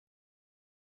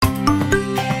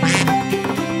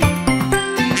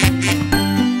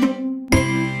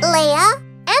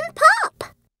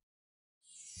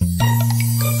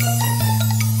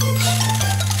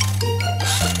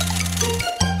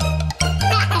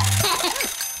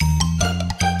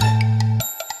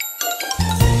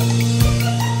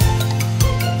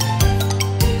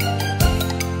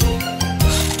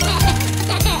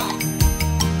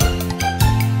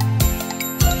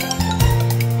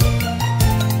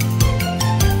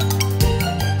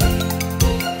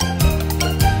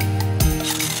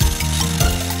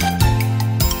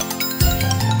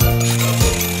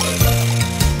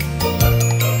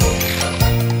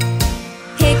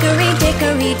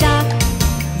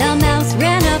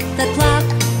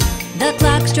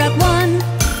struck one.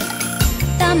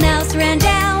 The mouse ran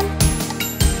down.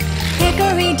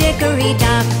 Hickory dickory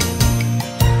dock.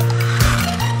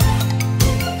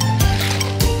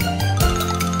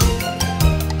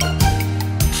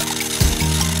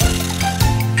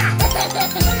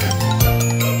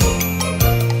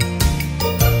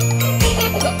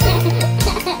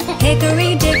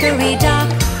 Hickory dickory dock.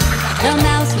 The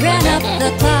mouse ran up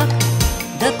the clock.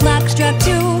 The clock struck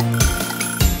two.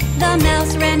 The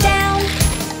mouse ran down.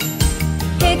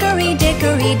 Hickory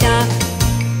dickory dock.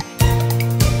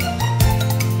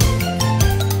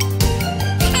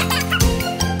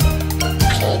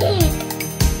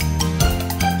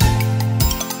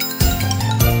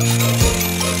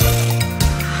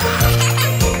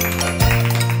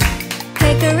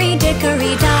 Hickory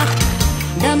dickory dock.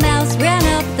 The mouse ran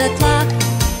up the clock.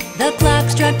 The clock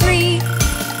struck three.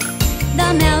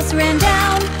 The mouse ran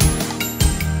down.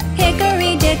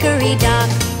 Hickory dickory dock.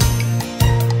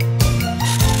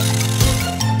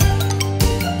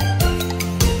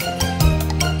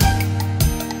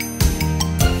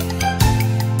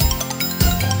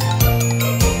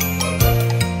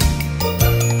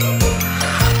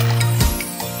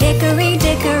 Hickory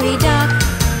dickory dock.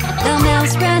 The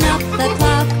mouse ran up the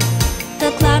clock.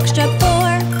 The clock struck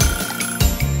four.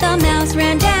 The mouse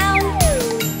ran down.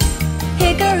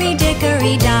 Hickory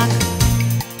dickory dock.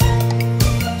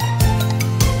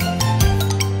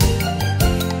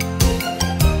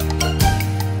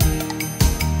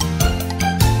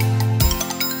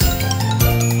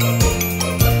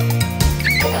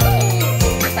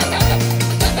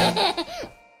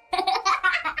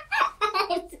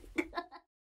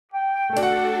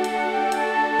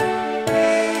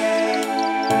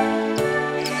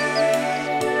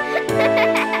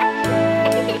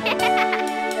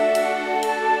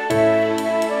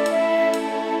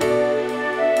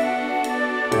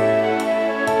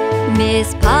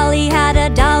 Miss Polly had a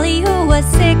dolly who was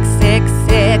sick, sick,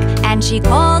 sick, and she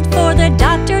called for the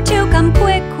doctor to come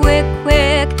quick, quick,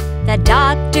 quick. The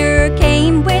doctor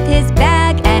came with his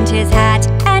bag and his hat,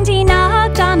 and he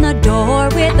knocked on the door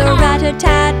with a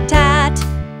rat-a-tat-tat.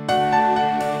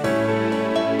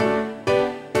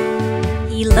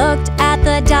 He looked at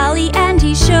the dolly and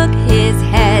he shook his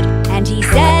head, and he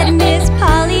said, Miss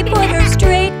Polly, put her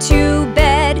straight to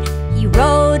bed. He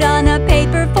wrote on a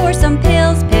paper for some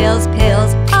pills, pills,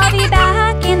 pills. I'll be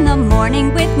back in the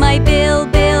morning with my bill,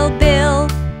 bill, bill.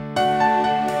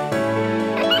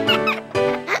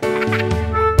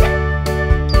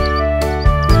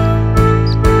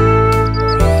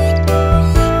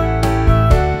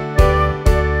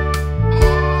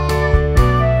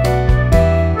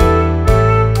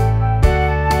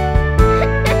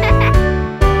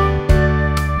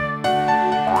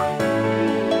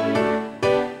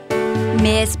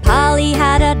 Miss Polly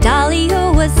had a dolly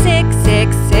who was sick, sick,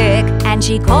 sick, and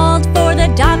she called for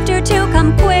the doctor to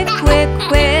come quick, quick,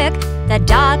 quick. The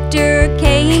doctor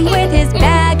came with his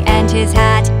bag and his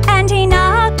hat, and he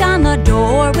knocked on the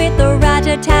door with a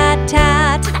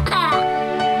rat-a-tat-tat.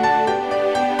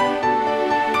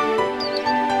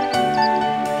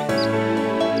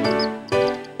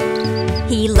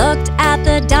 He looked at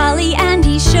the dolly and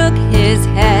he shook his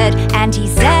head, and he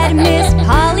said, Miss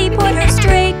Polly, put her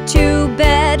straight to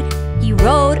bed. He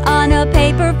wrote on a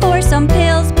paper for some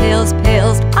pills, pills,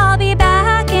 pills. I'll be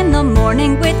back in the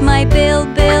morning with my bill,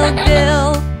 bill,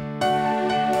 bill.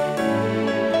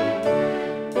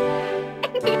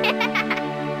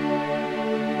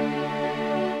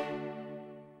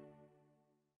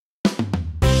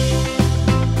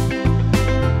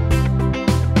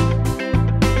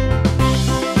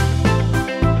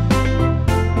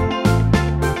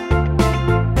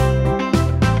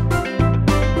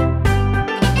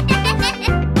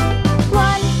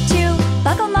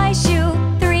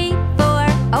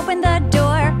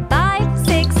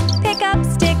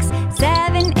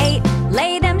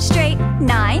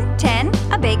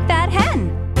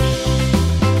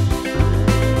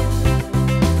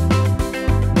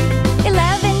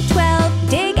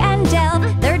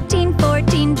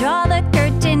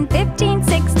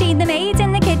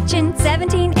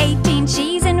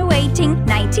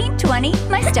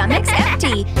 My stomach's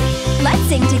empty. Let's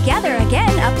sing together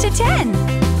again up to 10.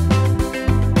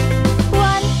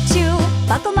 1, 2,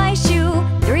 buckle my shoe.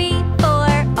 3,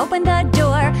 4, open the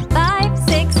door. 5,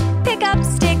 6, pick up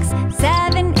sticks.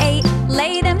 7, 8,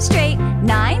 lay them straight.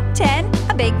 9, 10,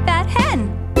 a big fat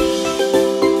hen.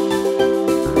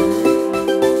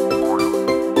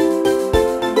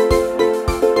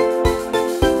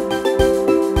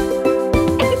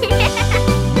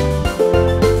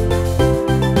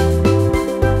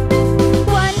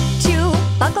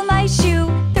 Buckle my shoe.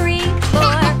 3, 4,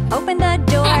 open the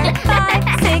door.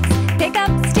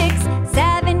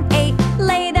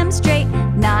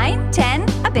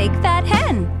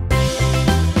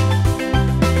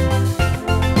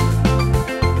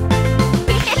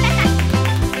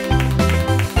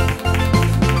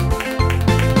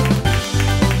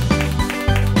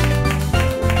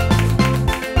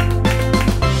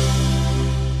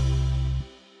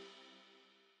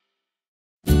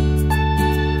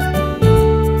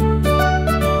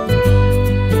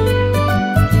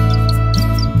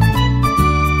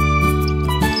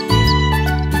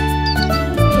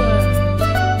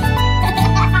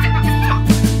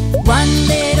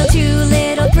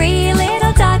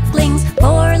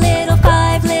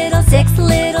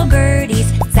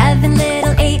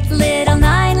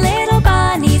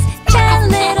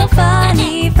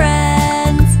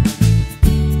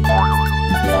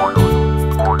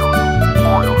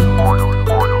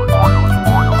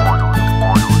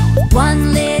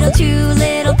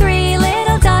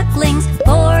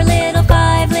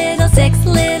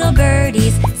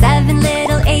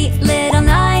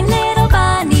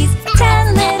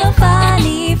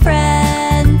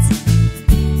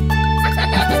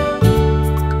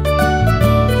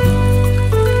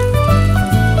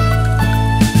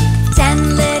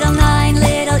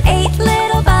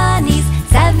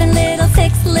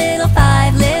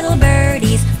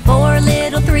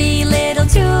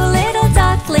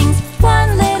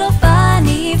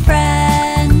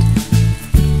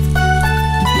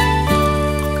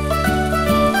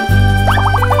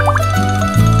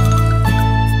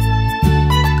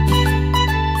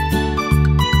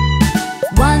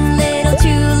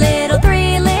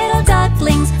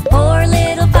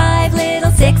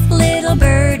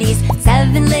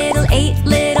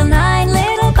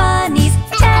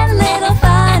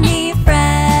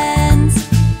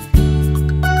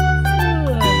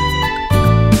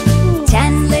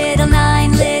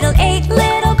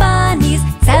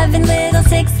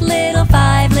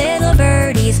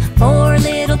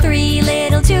 three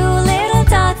little, two little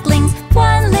ducklings,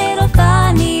 one little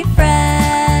funny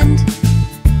friend.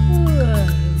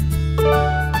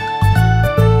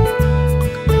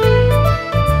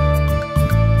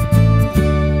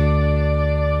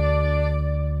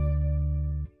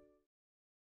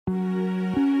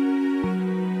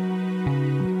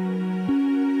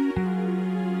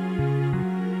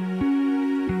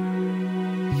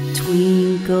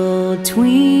 Twinkle,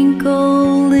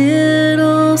 twinkle,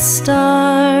 little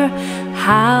star,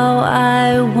 how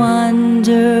I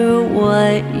wonder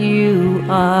what you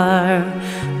are.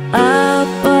 Up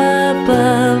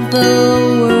above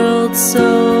the world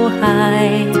so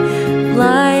high,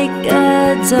 like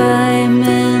a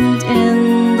diamond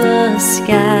in the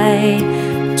sky.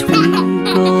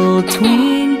 Twinkle,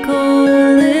 twinkle,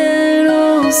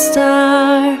 little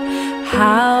star,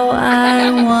 how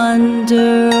I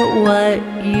wonder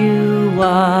what you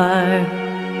are.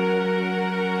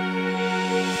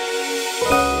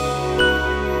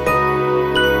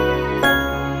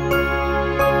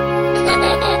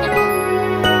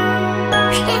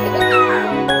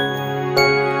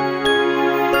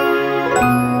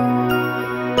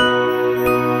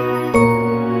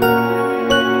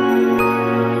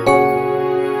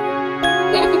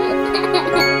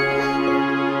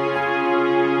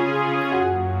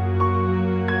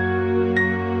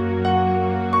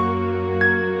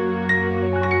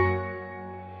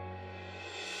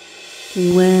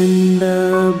 When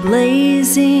the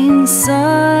blazing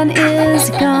sun is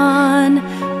gone,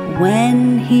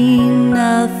 when he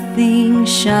nothing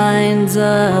shines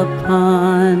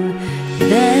upon,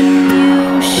 then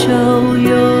you show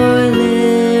your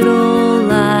little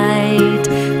light.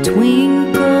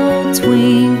 Twinkle,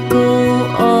 twinkle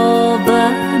all the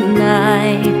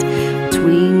night.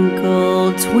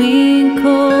 Twinkle,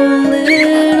 twinkle,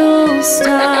 little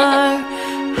star,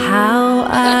 how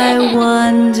I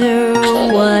wonder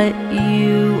what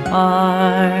you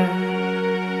are.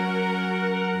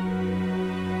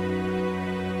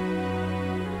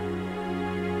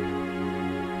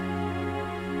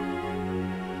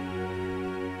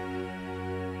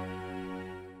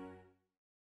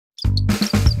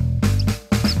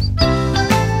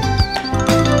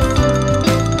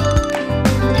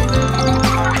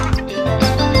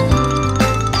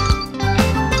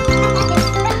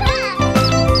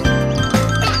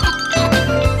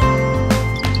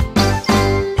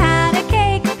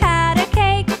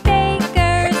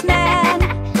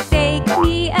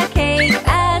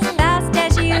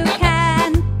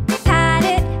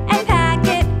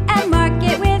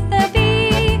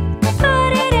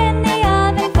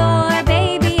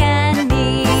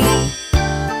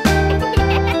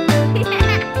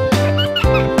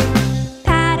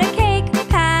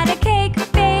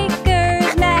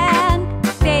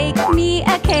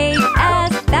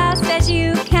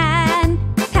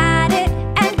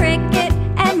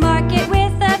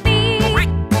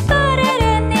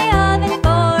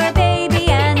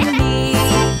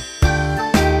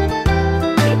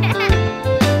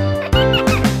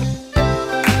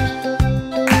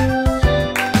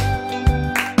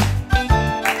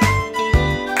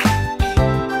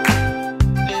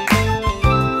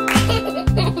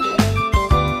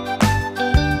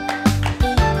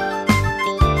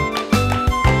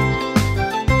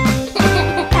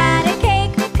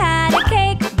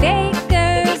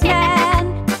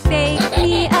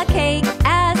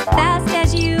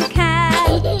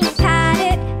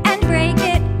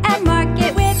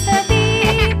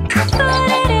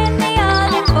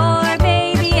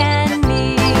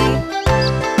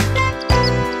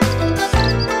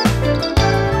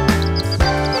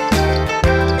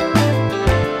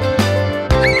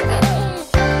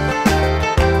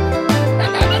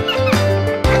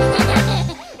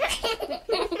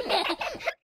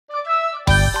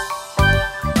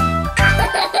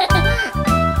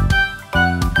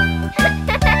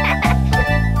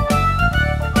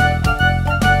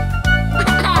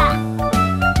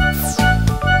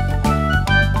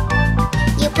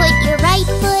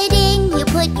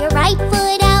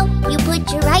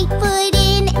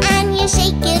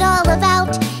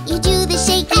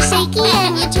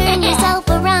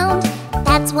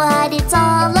 That's what it's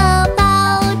all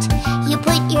about. You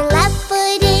put your left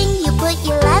foot in, you put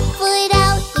your left foot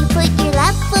out, you put your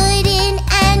left foot in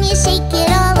and you shake it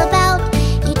all about.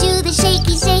 You do the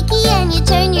shaky shaky and you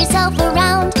turn yourself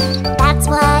around. That's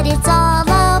what it's all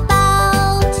about.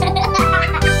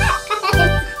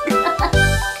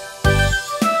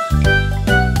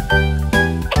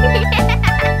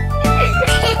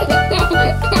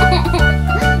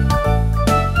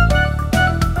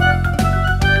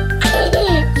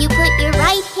 You put your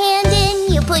right hand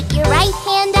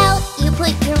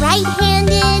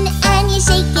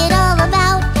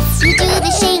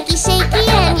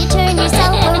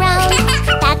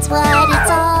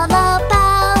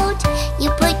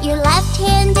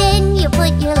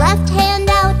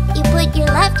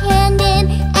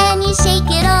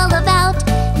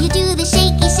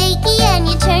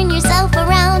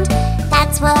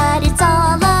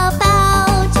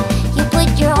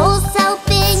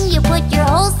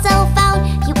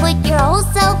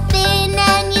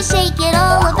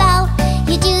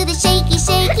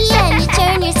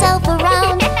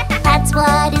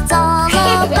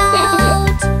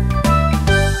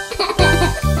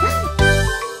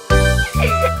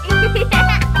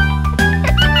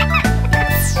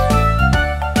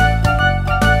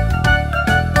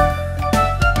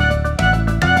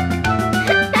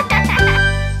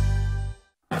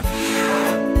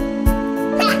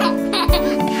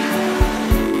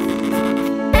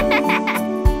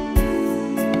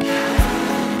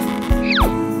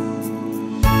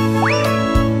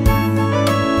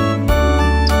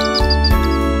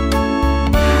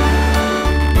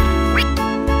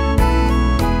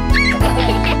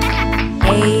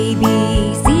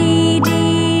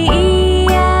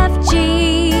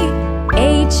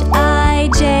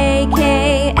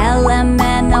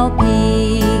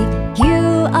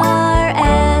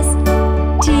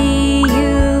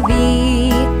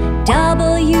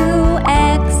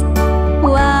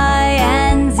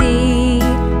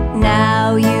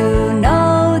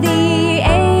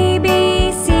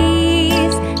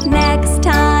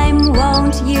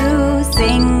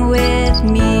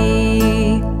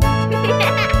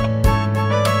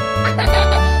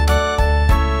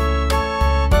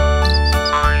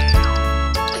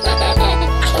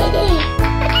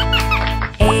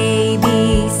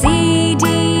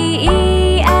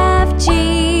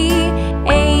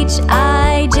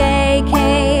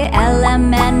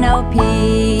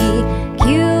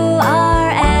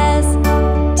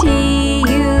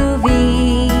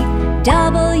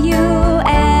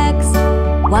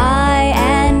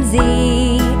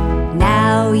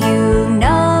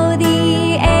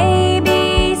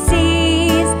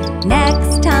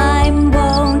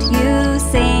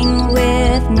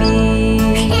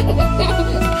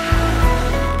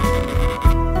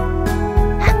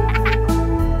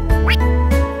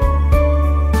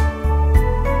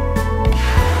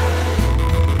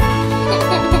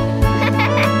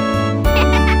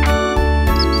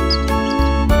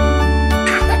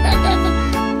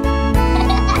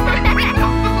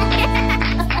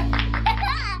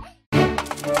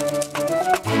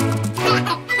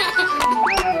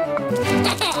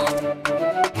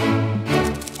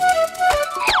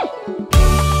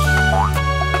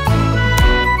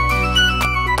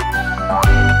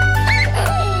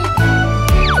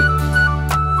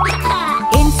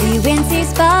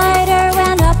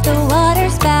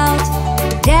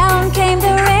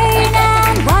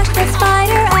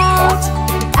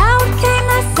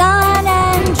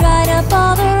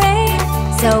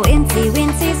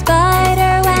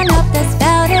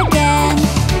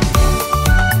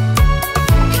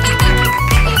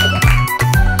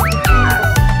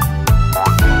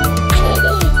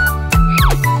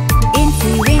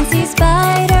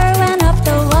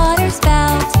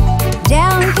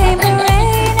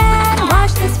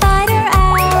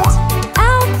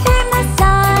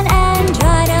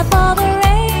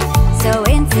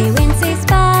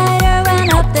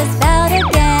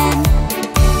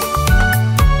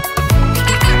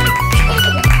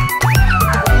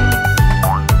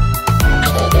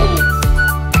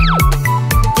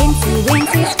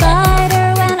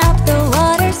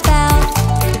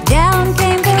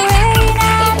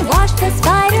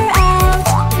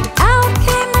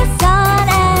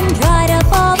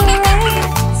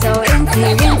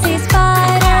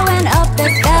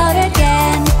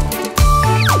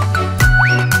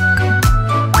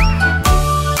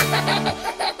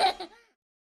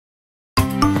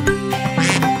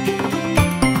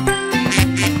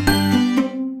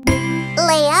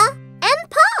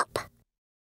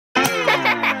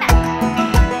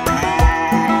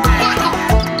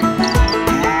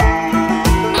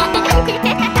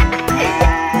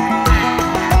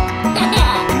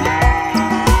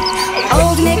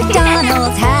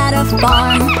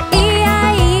farm,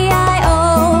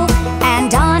 E-I-E-I-O.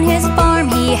 And on his farm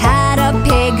he had a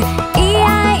pig,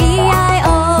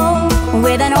 E-I-E-I-O.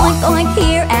 With an oink oink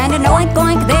here and an oink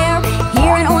oink there,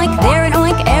 here an oink, there an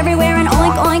oink, everywhere an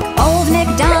oink oink. Old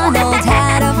MacDonald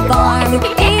had a farm,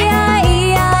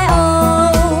 E-I-E-I-O.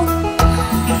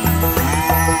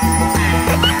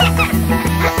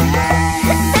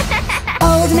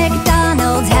 Old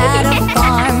MacDonald had a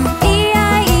farm,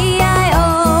 E-I-E-I-O.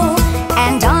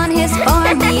 And on his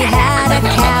farm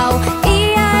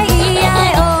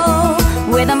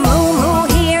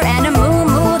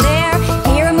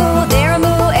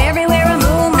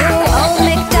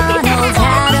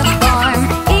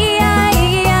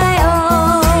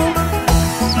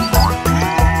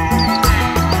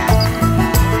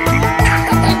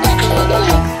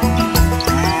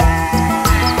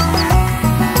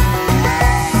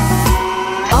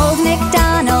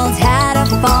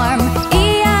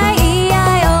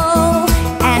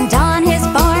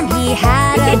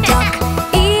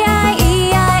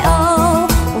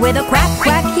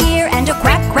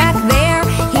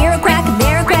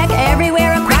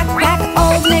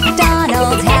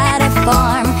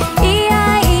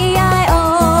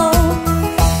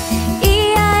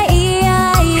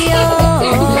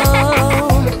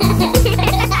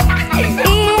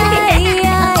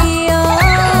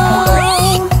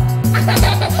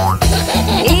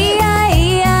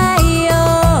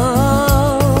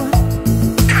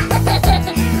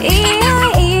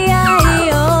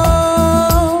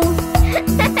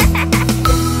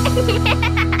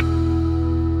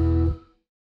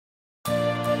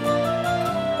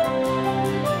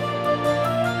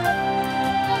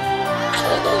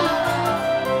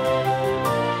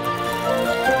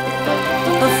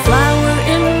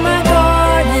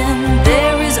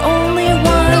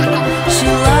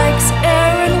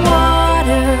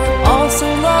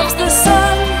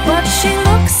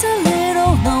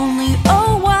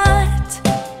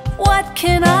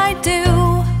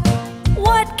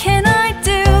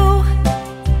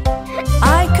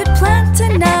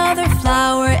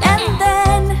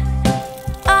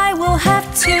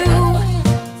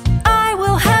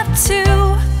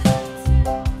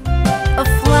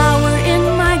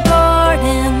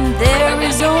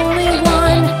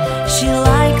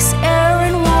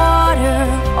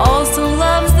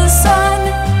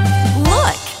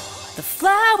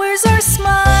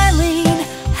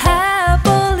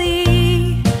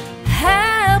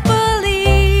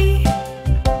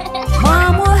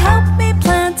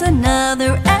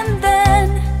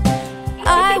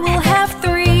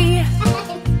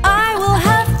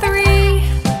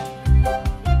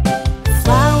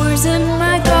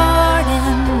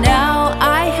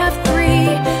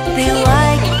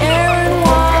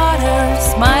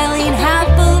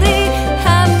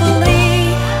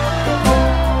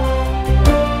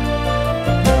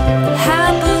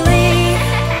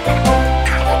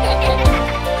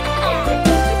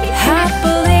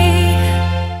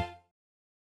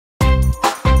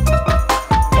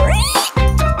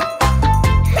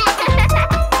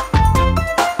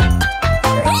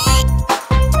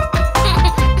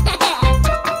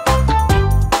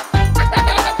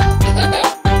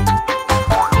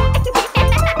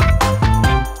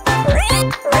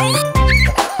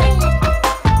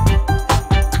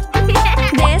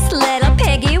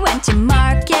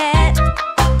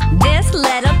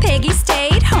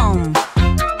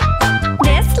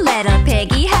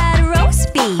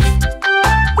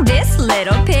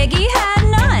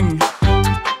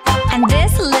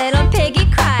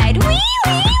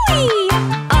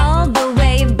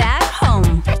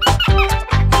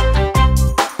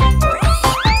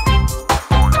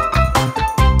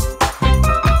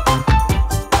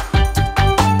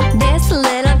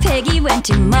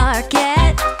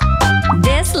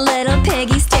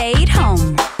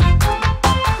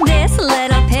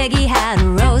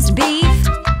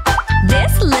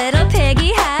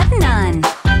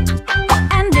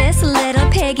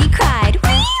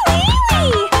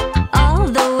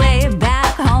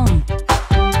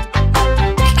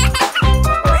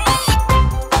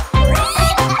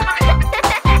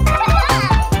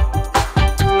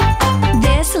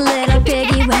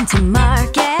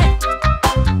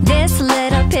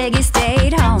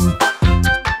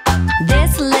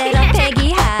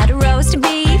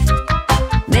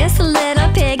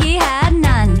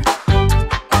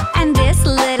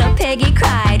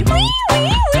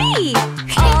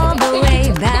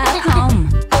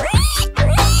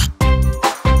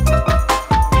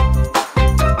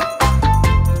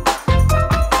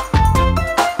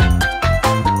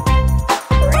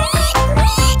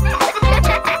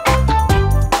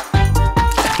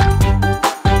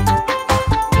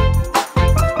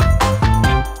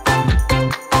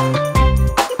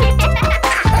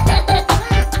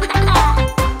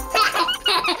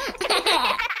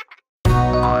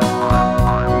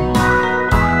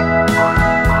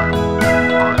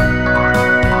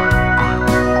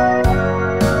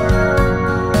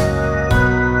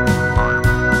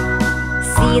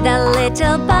See the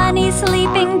little bunny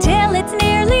sleeping till it's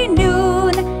nearly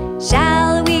noon.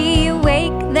 Shall we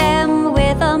wake them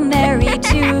with a merry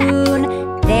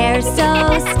tune? They're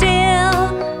so still,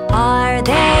 are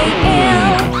they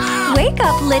ill? Wake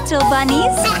up, little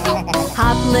bunnies.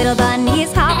 Hop, little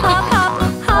bunnies, hop, hop, hop.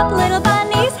 Hop, little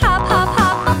bunnies, hop, hop,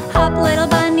 hop. Hop, little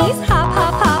bunnies, hop,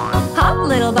 hop, hop. Hop,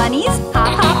 little bunnies,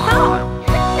 hop, hop, hop.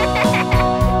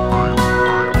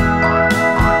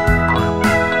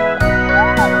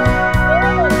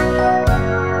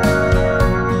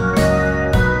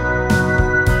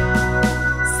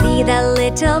 See the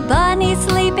little bunny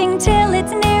sleeping till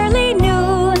it's nearly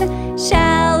noon.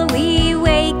 Shall we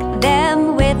wake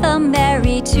them with a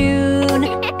merry tune?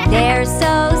 They're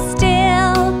so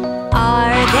still,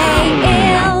 are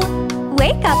they ill?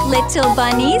 Wake up, little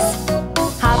bunnies.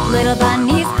 Hop, little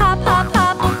bunnies, hop, hop,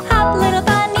 hop. Hop, little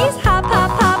bunnies, hop,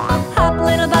 hop, hop. Hop,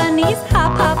 little bunnies,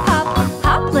 hop, hop, hop.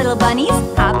 Hop, little bunnies,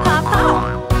 hop, hop,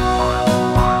 hop.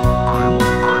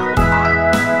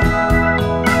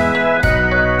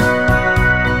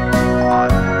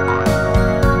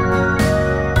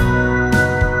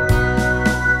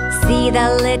 See the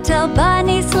little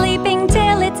bunny sleeping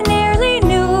till it's nearly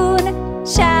noon.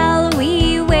 Shall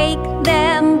we wake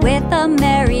them with a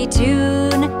merry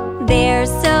tune? They're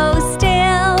so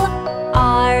still,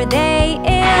 are they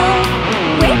ill?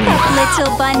 Wake up,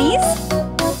 little bunnies.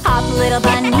 Hop, little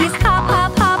bunnies, hop,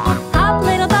 hop, hop. Hop,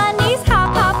 little bunnies,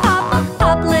 hop, hop, hop.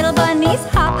 Hop, little bunnies,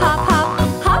 hop, hop, hop.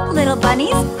 Hop, little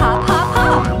bunnies, hop, hop,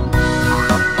 hop.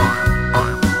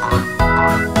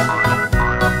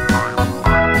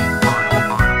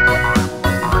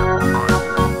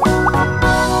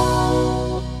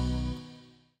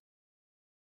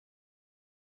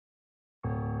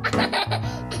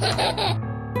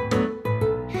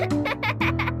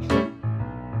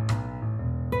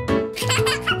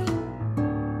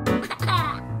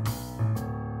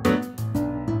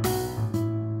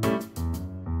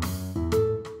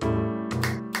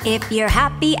 If you're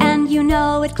happy and you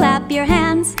know it, clap your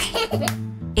hands.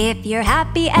 If you're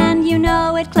happy and you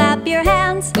know it, clap your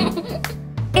hands.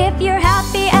 If you're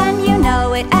happy and you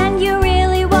know it, and you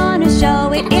really want to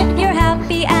show it. If you're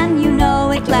happy and you know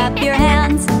it, clap your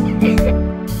hands.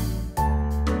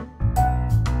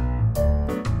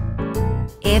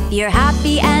 If you're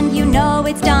happy and you know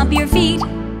it, stomp your feet.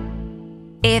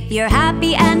 If you're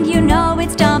happy and you know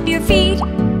it, stomp your feet.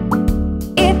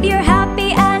 If you're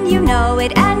happy and you know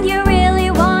it, and you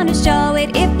really want to show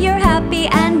it. If you're happy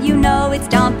and you know it,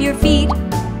 stomp your feet.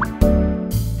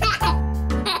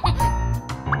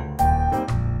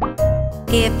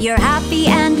 If you're happy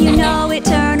and you know it,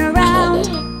 turn around.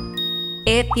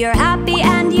 If you're happy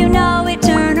and you know it,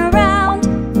 turn around.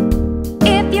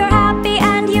 If you're happy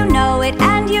and you know it,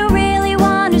 and you really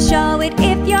want to show it.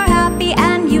 If you're happy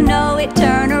and you know it,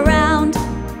 turn around.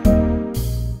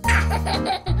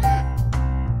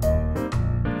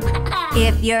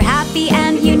 If you're happy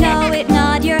and you know it,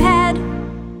 nod your head.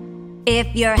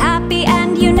 If you're happy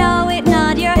and you know it,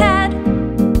 nod your head.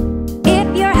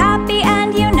 If you're happy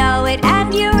and you know it,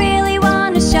 and you really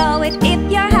want to show it.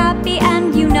 If you're happy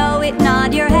and you know it,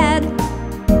 nod your head.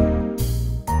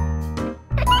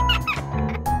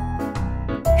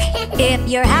 If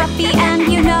you're happy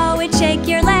and you know it, shake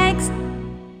your legs.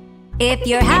 If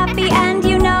you're happy and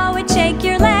you know it, shake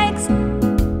your legs.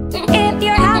 If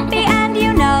you're happy and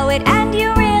you know it, and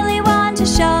you really want to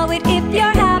show it. If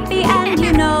you're happy and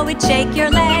you know it, shake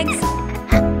your legs.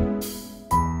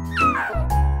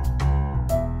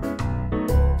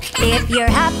 If you're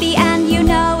happy and you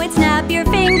know it, snap your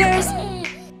fingers.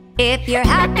 If you're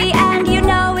happy and you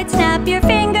know it, snap your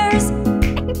fingers.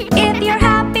 If you're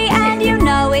happy and you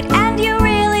know it, and you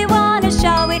really want to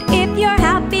show it. If you're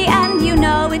happy and you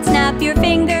know it, snap your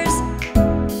fingers.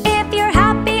 If you're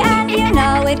happy and you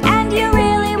know it, and you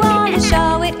really want to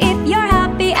show it. If you're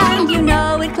happy and you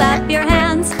know it, clap your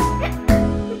hands.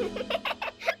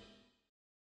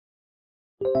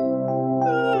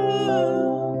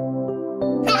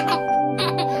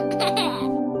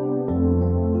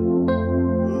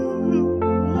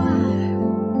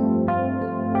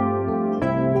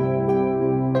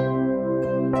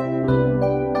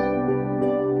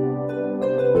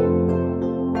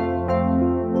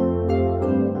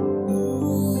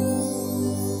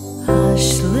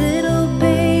 Hush, little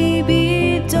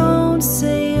baby, don't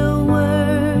say a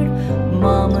word.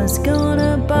 Mama's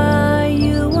gonna buy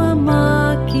you a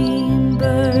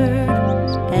mockingbird.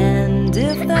 And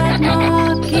if that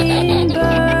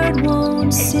mockingbird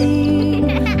won't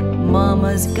sing,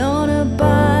 Mama's gonna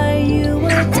buy you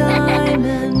a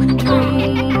diamond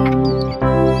ring.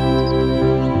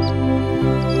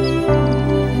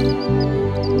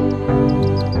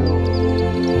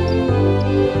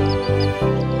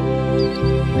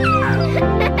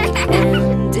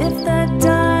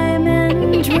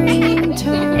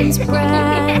 wants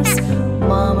brass,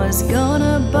 Mama's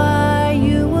gonna buy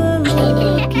you a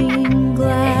looking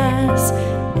glass.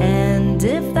 And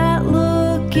if that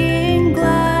looking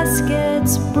glass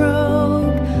gets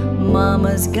broke,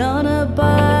 Mama's gonna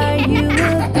buy you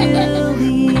a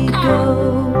billy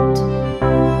goat.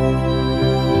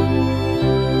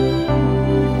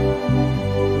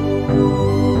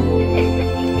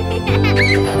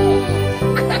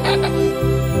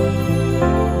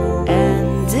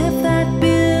 And if that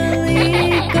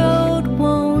billy goat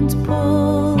won't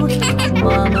pull,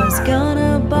 Mama's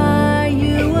gonna buy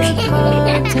you a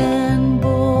cart and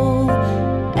bull.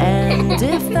 And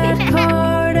if that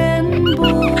cart and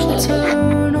bull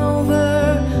turn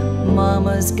over,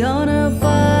 Mama's gonna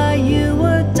buy you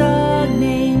a dog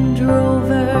named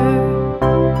Rover.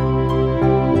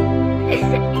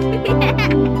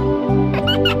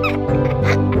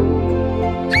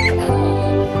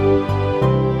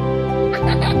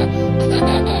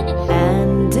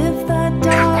 And if that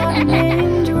dog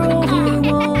named Rover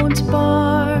won't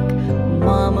bark,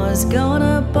 Mama's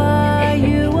gonna buy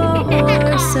you a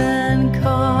horse and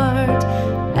cart.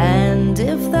 And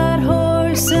if that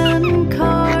horse and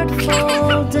cart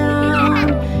fall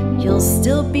down, you'll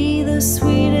still be the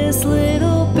sweetest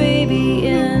little baby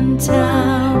in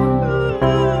town.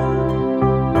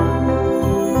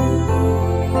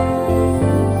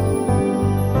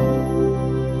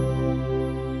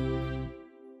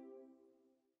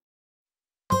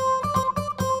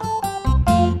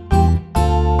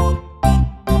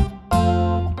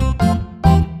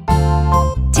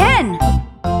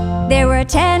 There were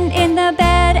 10 in the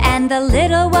bed, and the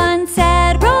little one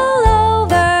said, "Roll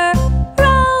over,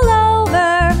 roll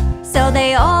over." So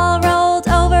they all rolled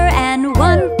over, and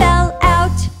one fell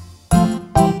out.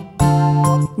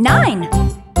 9.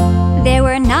 There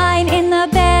were 9 in the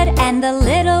bed, and the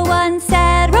little one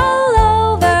said, "Roll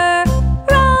over,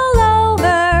 roll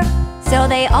over." So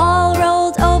they all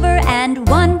rolled over, and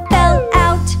one fell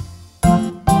out.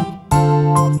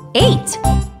 8.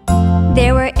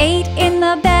 There were 8 in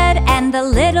the bed, and the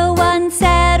little one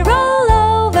said, "Roll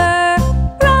over,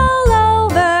 roll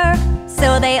over."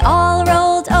 So they all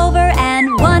rolled over, and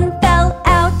one fell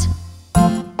out.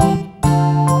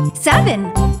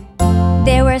 7.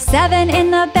 There were 7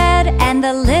 in the bed, and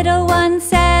the little one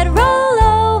said, "Roll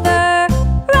over,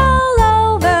 roll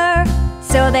over."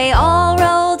 So they all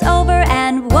rolled over,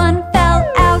 and one fell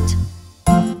out.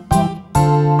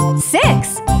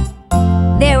 6.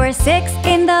 There were 6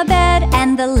 in the bed,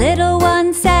 and the little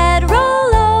one said,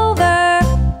 "Roll over,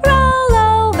 roll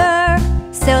over."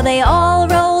 So they all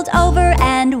rolled over,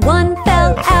 and one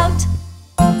fell out.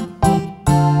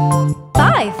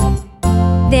 5.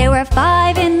 There were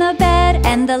 5 in the bed,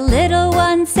 and the little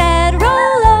one said,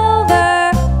 "Roll over,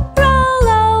 roll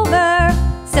over."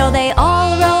 So they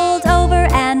all rolled over,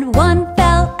 and one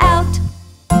fell out.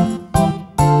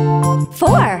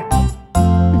 4.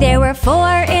 There were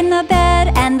 4 in the bed,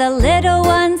 and the little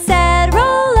one said,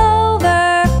 "Roll over,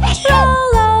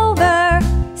 roll over."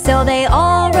 So they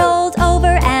all rolled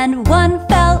over, and one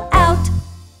fell out.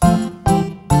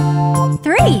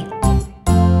 3.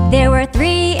 There were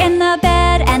 3 in the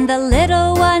bed, and the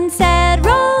little one said,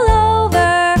 "Roll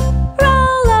over,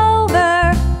 roll over."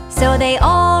 So they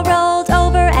all rolled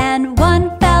over, and one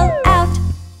fell out.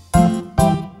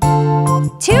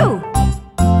 2.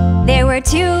 There were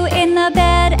 2 in the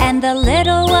bed, and the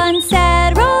little one said,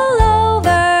 "Roll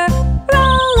over,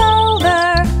 roll over."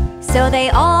 So they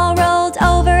all rolled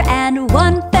over, and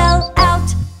one fell out.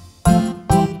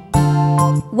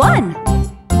 1.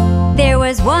 There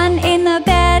was 1 in the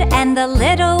bed, and the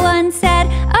little one said,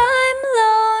 "I'm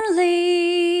lonely."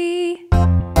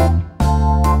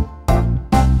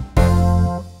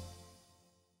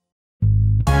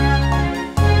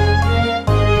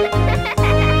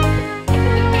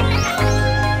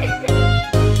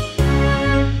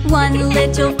 One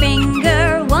little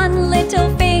finger, one little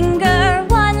finger,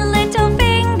 one little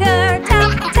finger,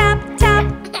 tap, tap, tap.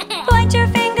 Point your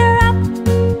finger up,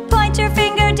 point your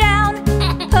finger down,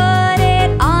 put it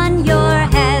on your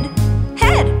head,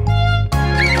 head.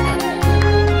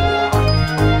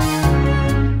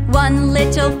 One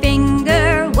little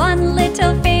finger, one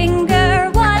little finger,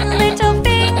 one little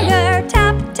finger,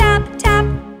 tap, tap, tap.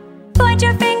 Point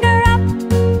your finger up,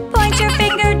 point your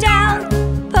finger down,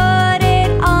 put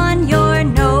it on your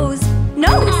nose,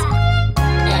 nose.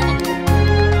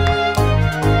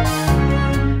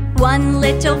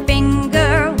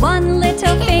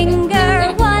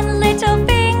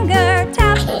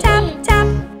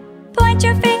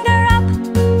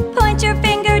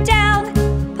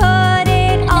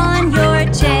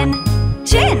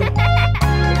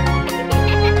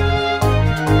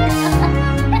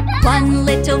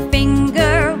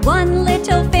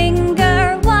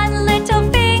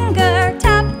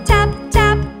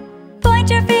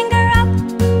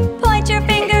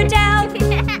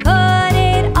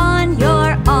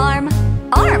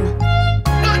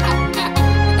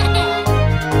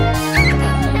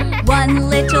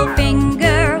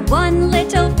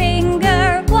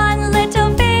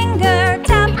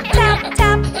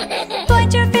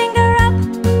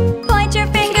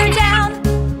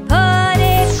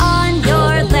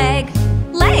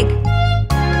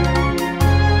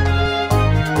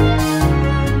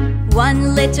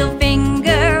 One little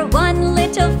finger, one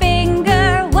little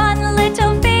finger, one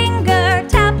little finger.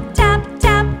 Tap, tap,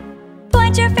 tap.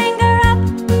 Point your finger up,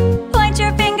 point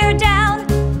your finger down.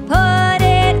 Put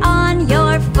it on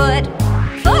your foot,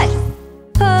 foot.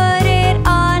 Put it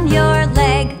on your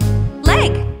leg,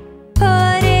 leg.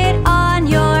 Put it on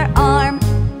your arm,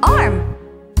 arm.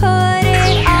 Put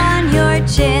it on your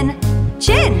chin,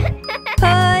 chin.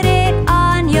 Put it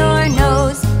on your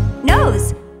nose,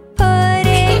 nose. Put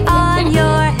it on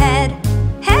your head,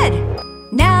 head.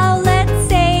 Now let's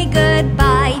say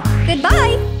goodbye,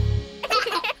 goodbye.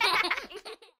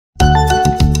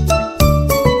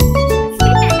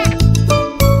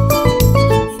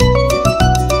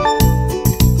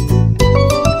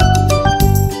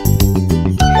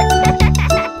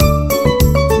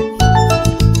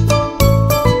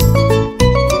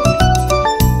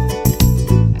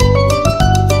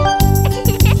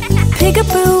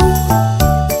 Peekaboo,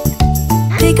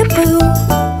 peekaboo,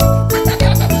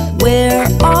 where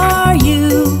are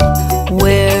you?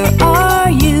 Where are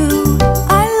you?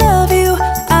 I love you,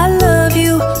 I love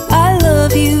you, I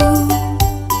love you.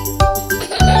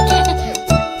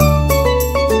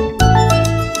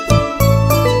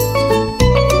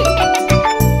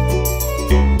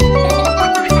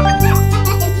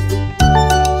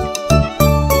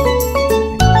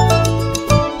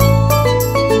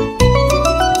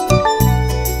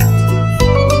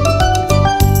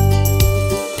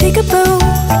 Peekaboo,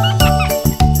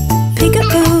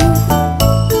 peekaboo,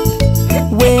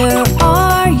 where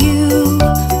are you?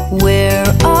 Where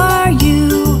are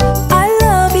you? I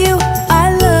love you,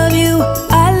 I love you,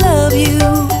 I love you.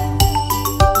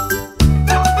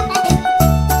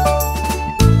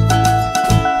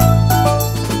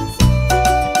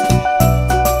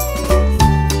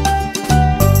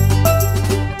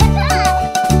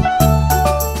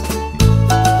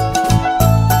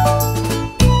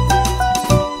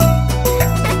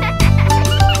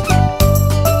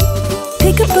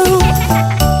 Peekaboo,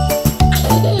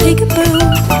 peekaboo,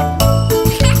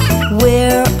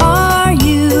 where are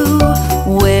you?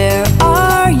 Where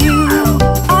are you?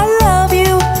 I love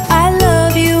you, I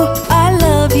love you, I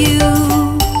love you.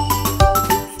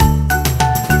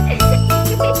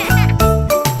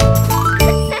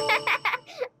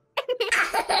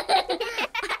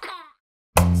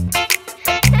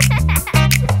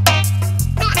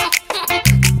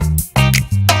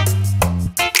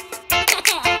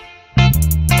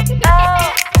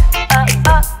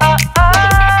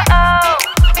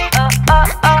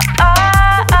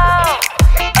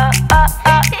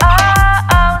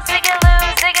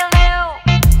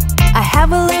 I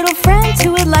have a little friend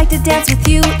who would like to dance with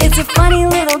you. It's a funny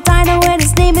little dino and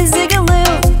his name is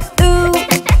Zigaloo. Ooh,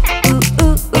 ooh,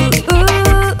 ooh, ooh, ooh,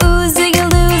 ooh,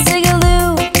 Zigaloo,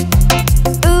 Zigaloo.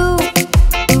 Ooh,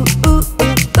 ooh, ooh,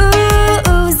 ooh, ooh,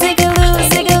 ooh, Zigaloo,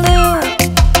 Zigaloo.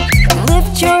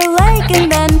 Lift your leg and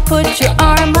then put your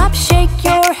arm up. Shake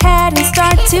your head and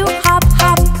start to hop,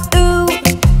 hop. Ooh,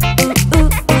 ooh, ooh,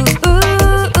 ooh,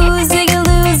 ooh, ooh,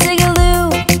 Zigaloo, Zigaloo.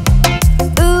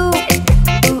 Ooh,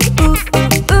 ooh, ooh, ooh,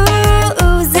 ooh,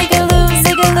 ooh, Zigaloo,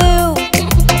 Zigaloo.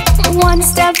 One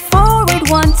step forward,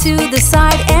 one to the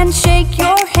side, and shake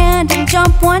your hand and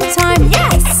jump one time.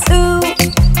 Yes! Ooh,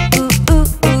 ooh, ooh,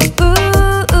 ooh,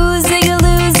 ooh, ooh,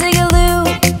 Zigaloo, Zigaloo.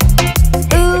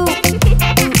 Ooh, ooh,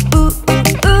 ooh,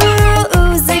 ooh,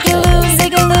 ooh, Zigaloo,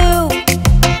 Zigaloo.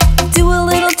 Do a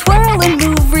little twirl and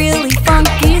move really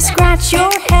funky. Scratch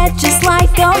your head just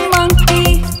like a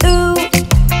monkey. Ooh,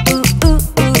 ooh, ooh,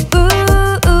 ooh,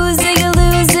 ooh, ooh,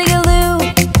 Zigaloo, Zigaloo.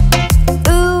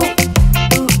 Ooh,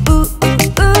 ooh, ooh, ooh,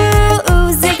 ooh, ooh,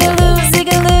 Zigaloo,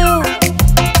 Zigaloo.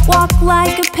 Walk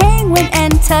like a penguin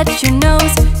and touch your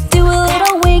nose. Do a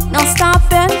little wink, now stop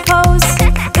and pose.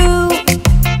 Ooh,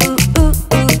 ooh, ooh,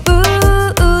 ooh, ooh,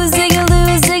 ooh, Zigaloo,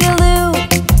 Zigaloo.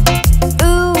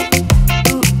 Ooh,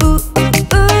 ooh, ooh, ooh,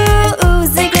 ooh, ooh,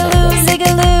 Zigaloo,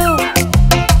 Zigaloo.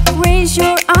 Raise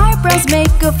your eyebrows,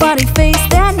 make a funny face,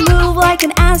 then move like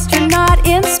an astronaut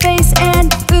in space.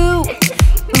 And ooh,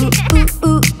 ooh, ooh,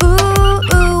 ooh, ooh,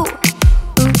 ooh.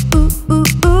 Ooh, ooh, ooh,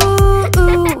 ooh,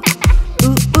 ooh.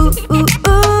 Ooh, ooh, ooh,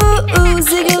 ooh, ooh,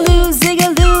 Zigaloo,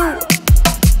 Zigaloo.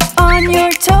 On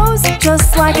your toes,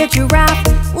 just like a giraffe.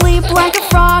 Leap like a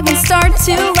frog and start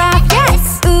to laugh.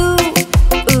 Yes! Ooh,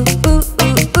 ooh, ooh,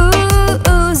 ooh, ooh,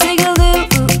 ooh, Zigaloo.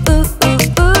 Ooh, ooh, ooh,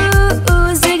 ooh,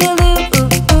 ooh, Zigaloo. Ooh,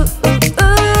 ooh, ooh,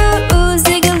 ooh, ooh,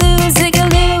 Zigaloo,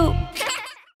 Zigaloo.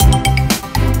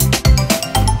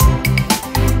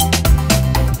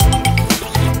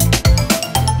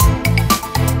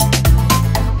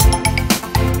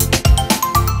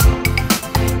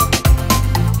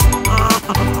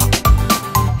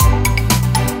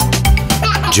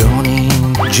 Johnny,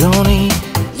 Johnny,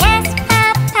 Yes,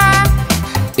 Papa.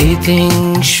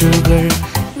 eating sugar,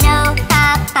 No,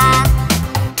 Papa.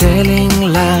 telling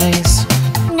lies.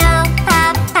 No,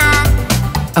 Papa.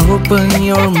 Open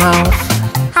your mouth.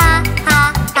 Ha, ha,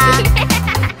 ha.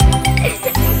 Johnny,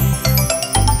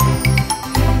 Johnny,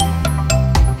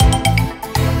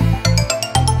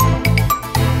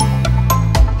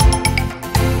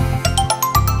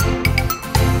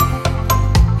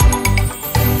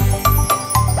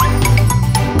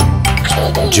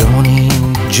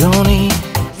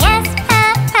 Yes,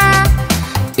 Papa.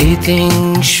 eating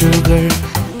sugar,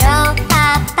 No,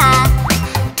 Papa.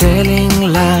 telling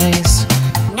lies.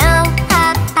 No,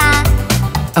 Papa.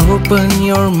 Open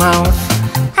your mouth.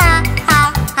 Ha, ha,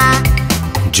 ha.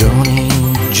 Johnny,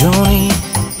 Johnny,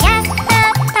 Yes,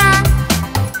 Papa.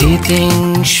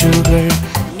 eating sugar,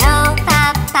 No,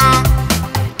 Papa.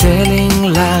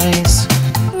 telling lies.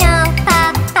 No,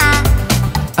 Papa.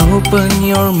 Open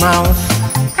your mouth.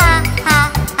 Ha, ha,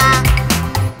 ha.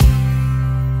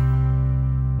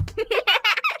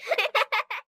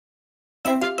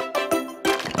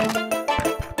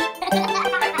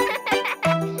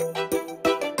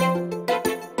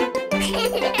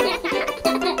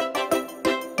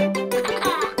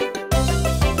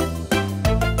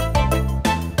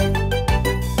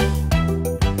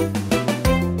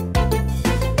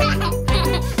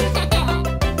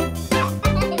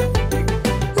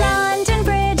 London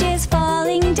Bridge is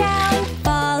falling down,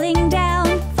 falling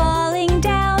down, falling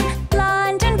down.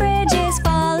 London Bridge is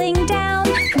falling down,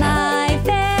 my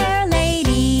fair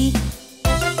lady.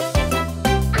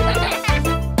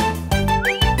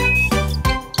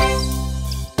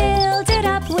 Build it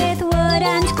up with wood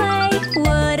and clay,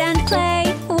 wood and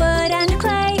clay, wood and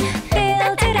clay.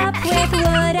 Build it up with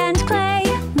wood and clay,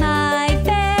 my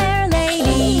fair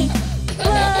lady.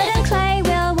 Wood and clay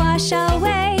will wash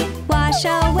away, wash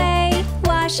away,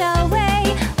 wash away.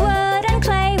 Wood and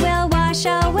clay will wash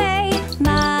away,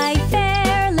 my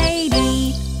fair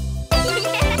lady.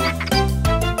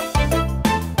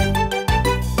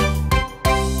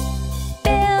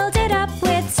 Build it up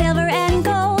with silver and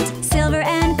gold, silver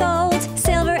and gold,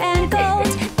 silver and gold.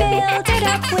 Build it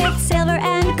up with silver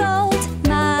and gold,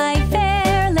 my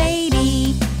fair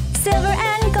lady. Silver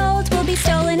and gold will be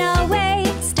stolen away,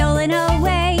 stolen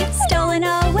away, stolen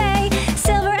away.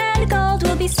 Silver and gold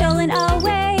will be stolen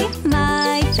away,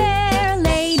 my fair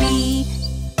lady.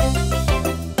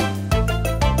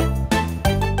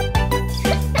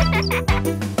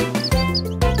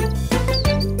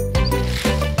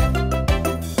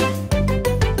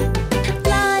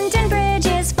 London Bridge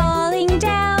is falling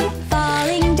down,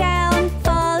 falling down,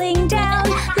 falling down.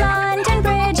 London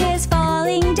Bridge is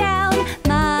falling down,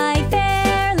 my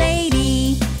fair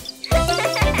lady.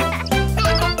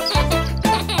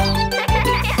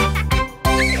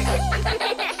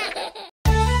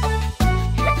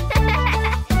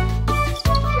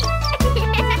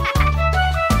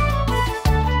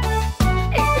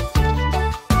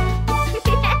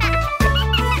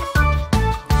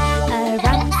 A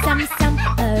rum sum sum,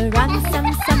 a rum sum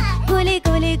sum. Gooly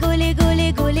gooly gooly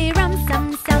gooly gooly rum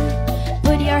sum sum.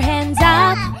 Put your hands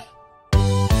up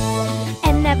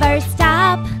and never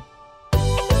stop.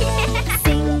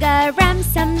 Sing a rum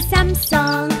sum sum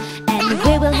song, and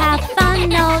we will have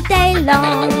fun all day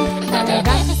long. A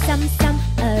rum sum sum,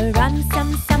 a rum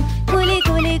sum sum. Gooly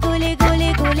gooly gooly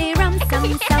gooly gooly rum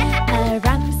sum sum. A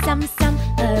rum sum sum,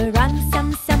 a rum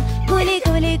sum sum. Gooly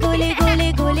gooly gooly gooly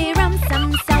gooly rum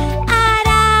sum sum.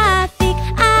 Arafik,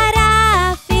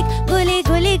 arafik. Gooly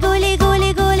gooly gooly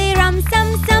gooly gooly rum sum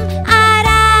sum.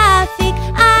 Arafik,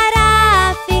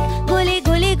 arafik. Gooly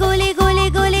gooly gooly gooly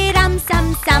gooly rum sum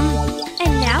sum.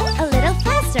 And now a little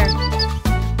faster.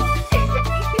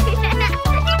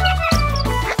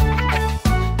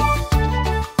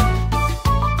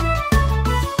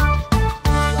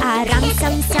 A rum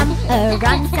sum sum, a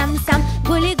rum sum sum.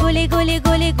 Gooly gooly gooly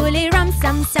gooly gooly rum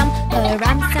sum sum. A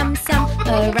rum sum sum,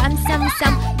 a rum sum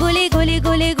sum. Gooly gooly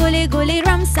gooly gooly gooly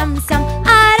rum sum sum.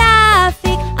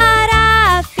 Arafik,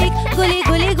 arafik. Gooly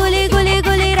gooly gooly gooly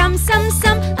gooly rum sum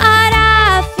sum.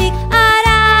 Arafik,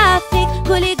 arafik.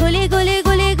 Gooly gooly gooly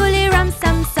gooly gooly rum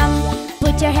sum sum.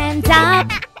 Put your hands up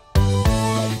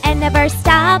and never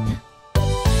stop.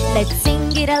 Let's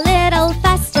sing it a little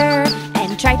faster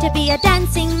and try to be a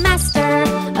dancing master.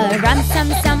 A rum sum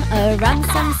sum, a rum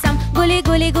sum sum. Gooly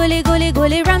gooly gooly gooly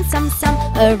gooly rum sum sum.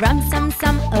 A rum sum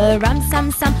sum, a rum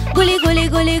sum sum. Gooly gooly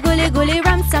gooly gooly gooly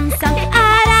rum sum sum.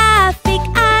 Arafik,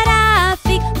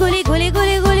 arafik. Gooly gooly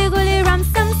gooly gooly gooly rum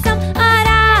sum sum.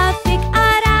 Arafik,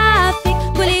 arafik.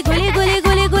 Gooly gooly gooly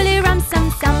gooly gooly rum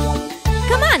sum sum.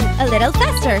 Come on, a little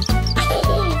faster.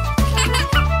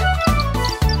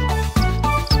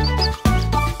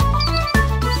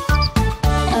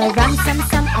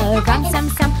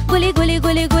 Gully,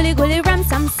 gully, gully, gully, gully, rum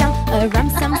sum sum. A rum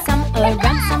sum sum, a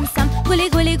rum sum sum. Gully,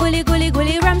 gully, gully, gully,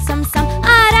 gully, rum sum sum.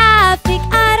 Arafik,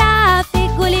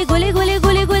 arafik, gully, gully, gully,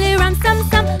 gully, gully, rum sum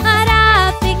sum.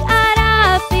 Arafik,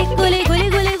 arafik, gully, gully,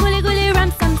 gully, gully, gully,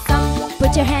 rum sum sum.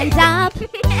 Put your hands up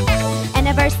and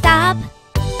never stop.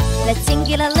 Let's sing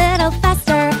it a little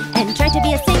faster and try to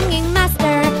be a singing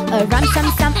master. A rum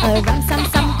sum sum, a rum sum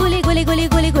sum. Gully, gully, gully,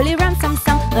 gully, gully, rum sum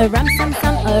sum. A rum sum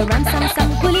sum, a rum sum sum.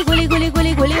 Gully, gully, gully,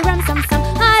 gully, gully, rum sum sum.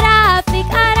 Arafik,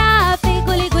 arafik,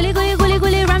 gully, gully, gully, gully,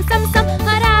 gully, rum sum sum.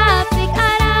 Arafik,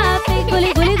 arafik,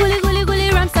 gully, gully, gully, gully, gully,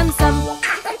 rum sum sum.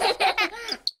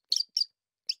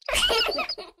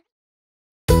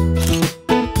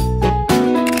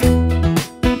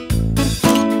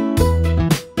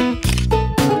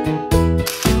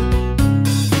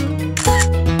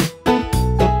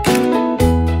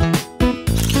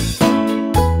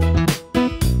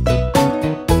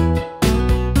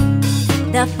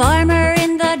 The farmer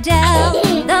in the dell,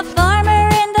 the farmer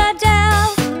in the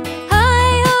dell.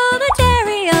 Hi-ho, the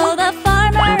dairy-o, the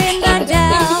farmer in the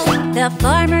dell. The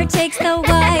farmer takes the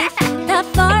wife, the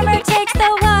farmer takes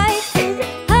the wife.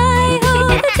 Hi-ho,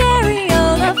 the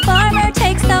dairy-o, the farmer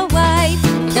takes the wife.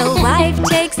 The wife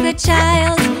takes the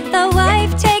child, the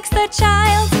wife takes the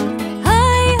child.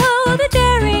 Hi-ho, the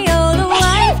dairy-o, the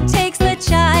wife takes the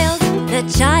child. The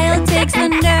child takes the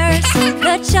nurse,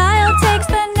 the child takes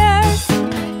the nurse.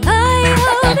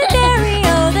 Hi-ho, the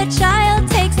dairy-o, the child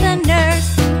takes the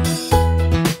nurse.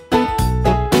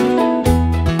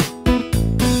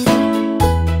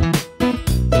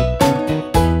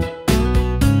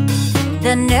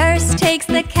 The nurse takes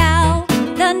the cow,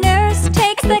 the nurse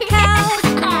takes the cow.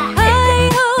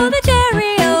 Hi-ho, the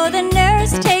dairy-o, the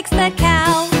nurse takes the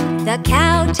cow. The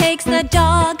cow takes the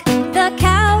dog, the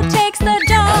cow takes the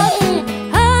dog.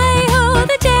 Hi-ho,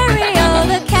 the dairy-o,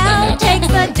 the cow takes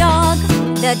the dog.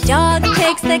 The dog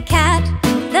takes the cat,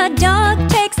 the dog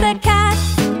takes the cat.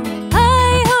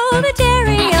 Hi-ho, the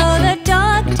dairy-o, the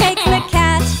dog takes the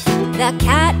cat. The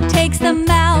cat takes the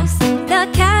mouse, the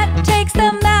cat takes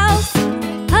the mouse.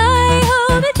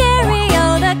 Hi-ho, the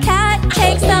dairy-o, the cat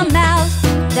takes the mouse.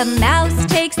 The mouse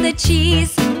takes the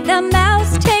cheese, the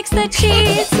mouse takes the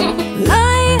cheese.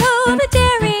 Hi-ho, the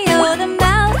dairy-o, the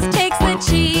mouse takes the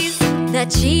cheese. The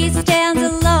cheese stands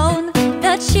alone,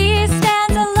 the cheese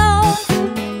stands alone.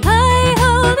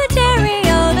 Hi-ho, the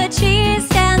dairy-o, the cheese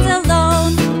stands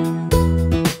alone.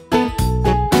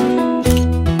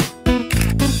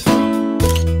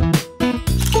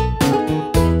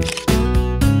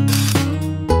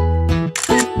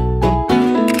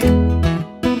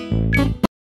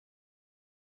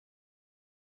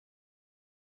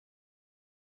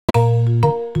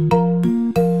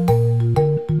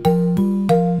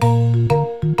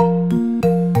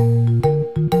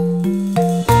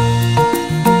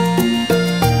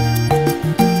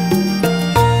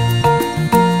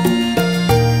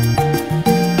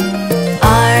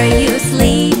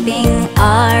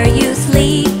 Are you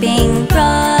sleeping,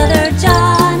 Brother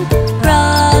John?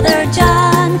 Brother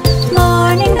John,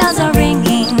 morning bells are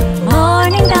ringing,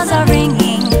 morning bells are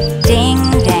ringing. Ding,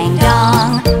 dang,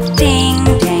 dong, ding,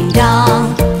 dang,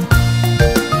 dong.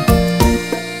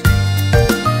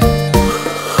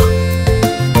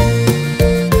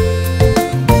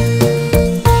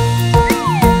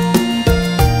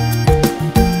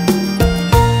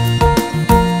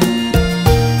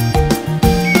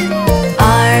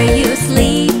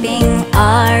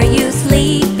 Are you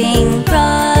sleeping,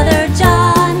 Brother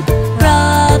John?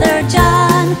 Brother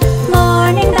John,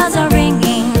 morning bells are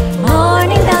ringing,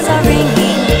 morning bells are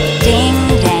ringing. Ding,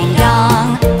 dang,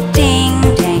 dong, ding,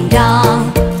 dang,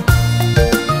 dong.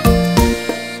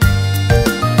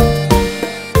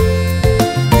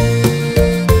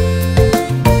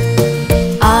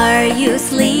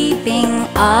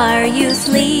 Are you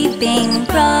sleeping,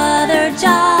 Brother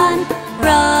John?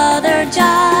 Brother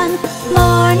John,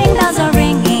 morning bells are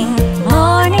ringing,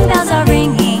 morning bells are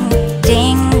ringing.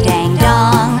 Ding, dang,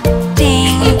 dong,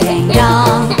 ding, dang,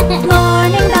 dong.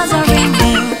 Morning bells are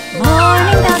ringing,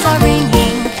 morning bells are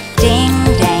ringing. Ding,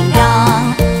 dang,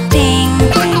 dong, ding,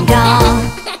 dang, dong.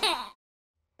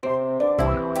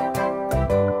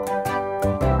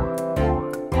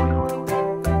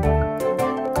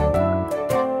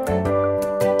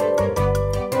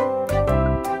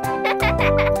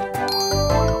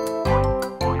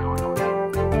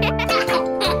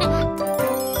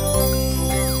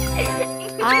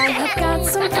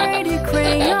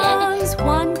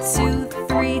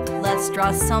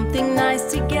 Draw something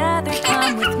nice together,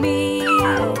 come with me.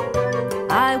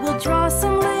 I will draw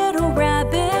some little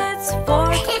rabbits,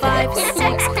 4, 5, 6,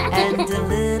 and a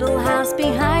little house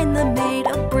behind them made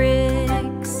of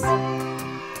bricks.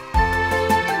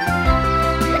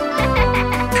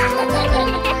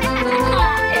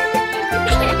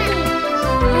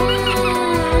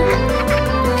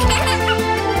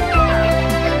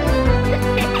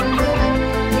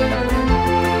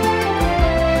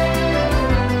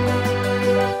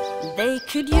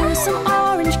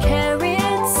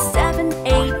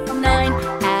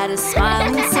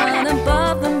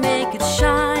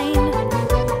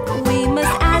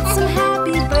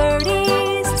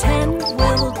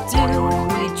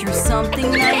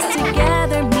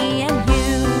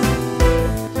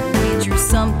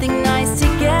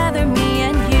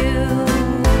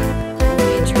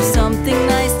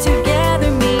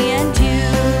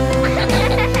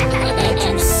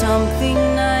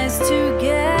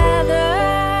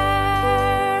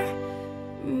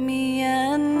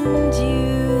 find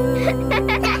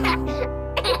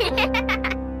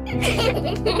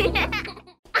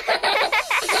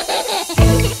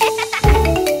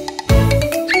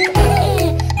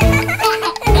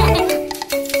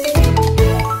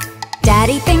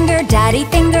Daddy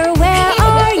Finger, where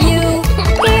are you?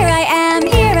 Here I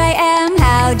am,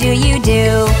 how do you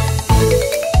do?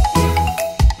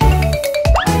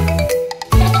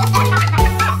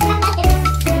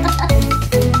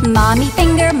 Mommy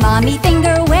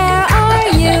Finger, where are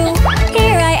you?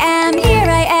 Here I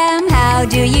am, how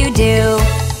do you do?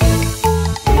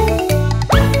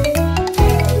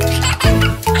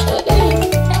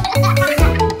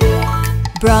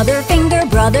 Brother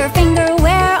Finger,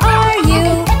 where are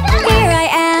you? Here I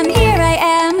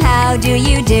am, how do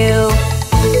you do?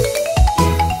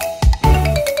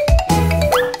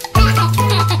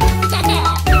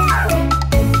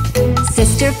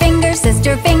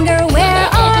 Sister Finger, where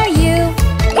are you?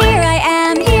 Here I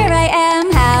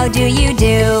am, how do you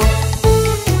do?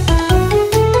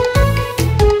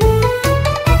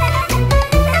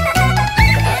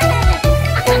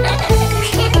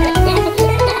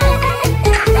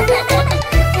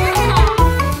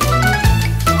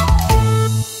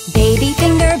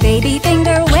 Baby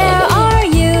Finger, where are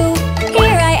you?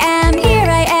 Here I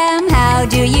am, how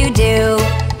do you do?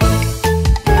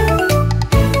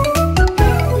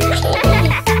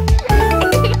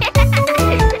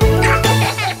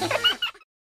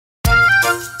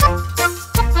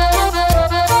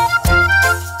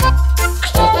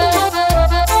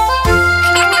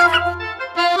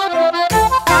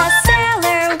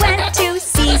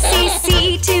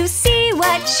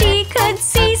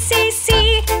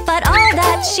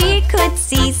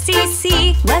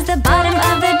 Was the bottom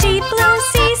of the deep blue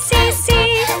sea.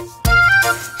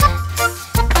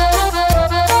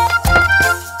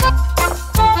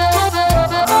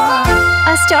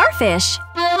 A starfish.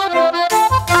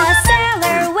 A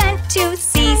sailor went to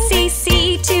sea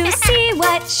to see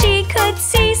what she could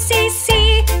see.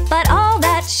 But all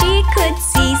that she could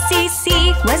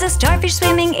see was a starfish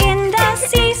swimming in the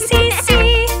sea.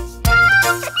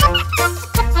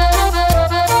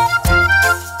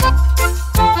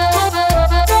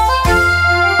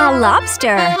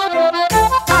 Lobster. A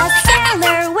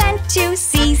sailor went to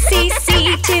sea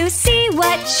to see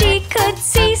what she could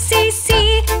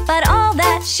see. But all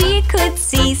that she could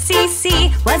see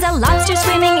was a lobster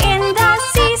swimming in the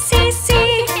sea.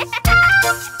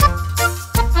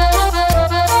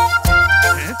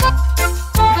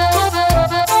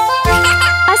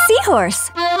 A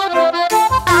seahorse.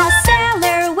 A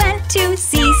sailor went to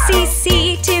sea to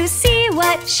see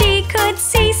what she could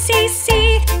see.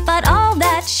 But all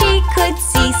that she could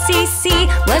see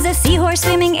was a seahorse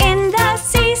swimming in the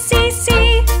sea.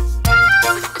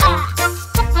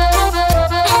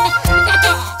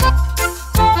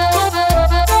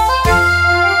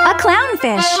 A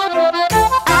clownfish.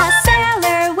 A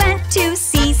sailor went to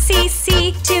sea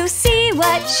to see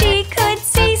what she could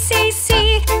see.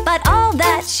 But all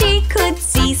that she could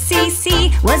see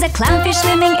was a clownfish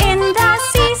swimming in the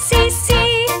sea.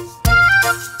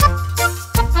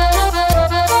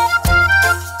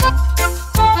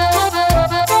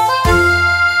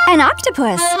 An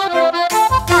octopus.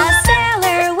 A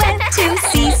sailor went to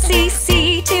sea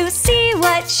to see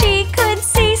what she could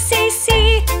see.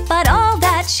 But all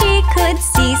that she could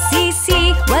see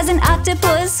was an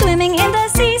octopus swimming in the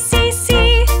sea.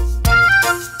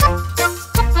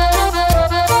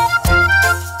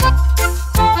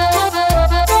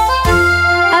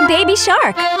 A baby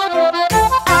shark.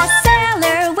 A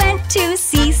sailor went to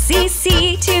sea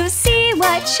to see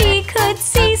what she could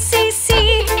see.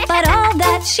 But all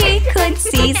that she could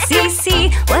see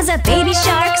was a baby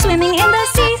shark swimming in the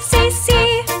sea.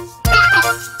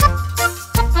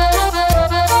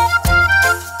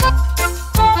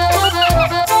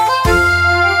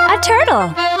 A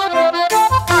turtle.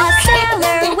 A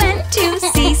sailor went to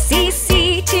sea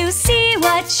to see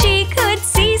what she could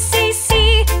see.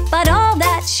 But all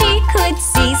that she could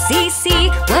see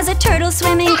was a turtle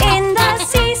swimming in the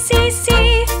sea.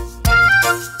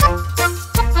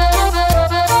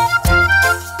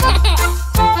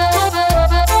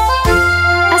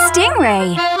 Stingray.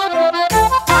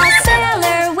 A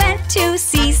sailor went to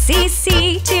sea to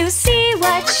see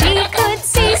what she could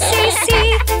see.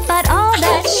 But all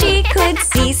that she could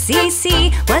see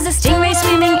was a stingray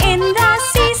swimming in the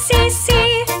sea.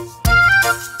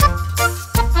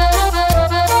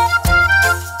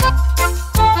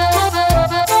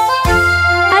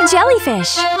 A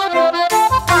jellyfish.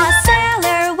 A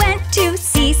sailor went to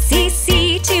sea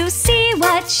to see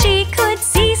what she could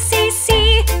see.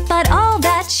 But all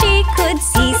that she could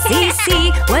see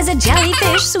was a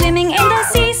jellyfish swimming in the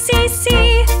sea.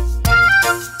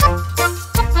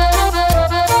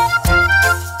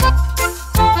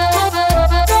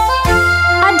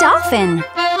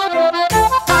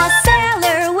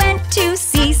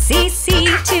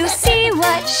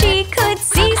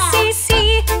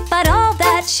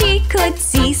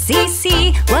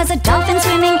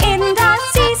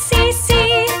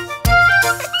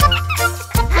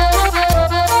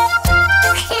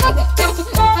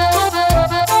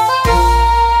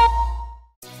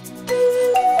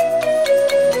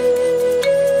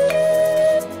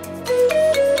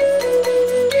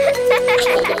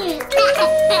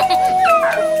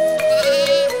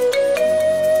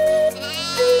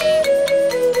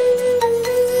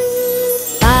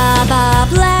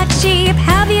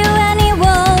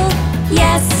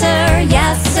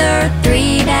 sir,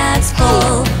 3 bags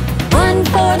full. 1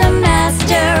 for the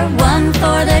master, 1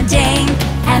 for the dame,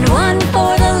 and 1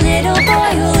 for the little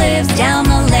boy who lives down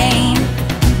the lane.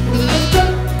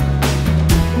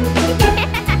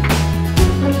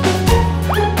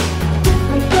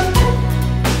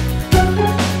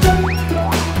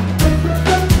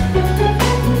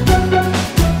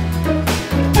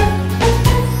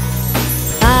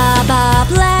 Baba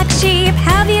Black Sheep,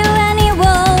 have you any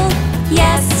wool?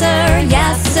 Yes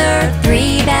sir,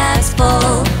 3 bags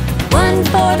full. 1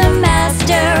 for the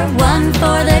master, 1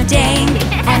 for the dame,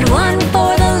 and 1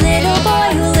 for the little boy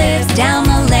who lives down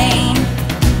the lane.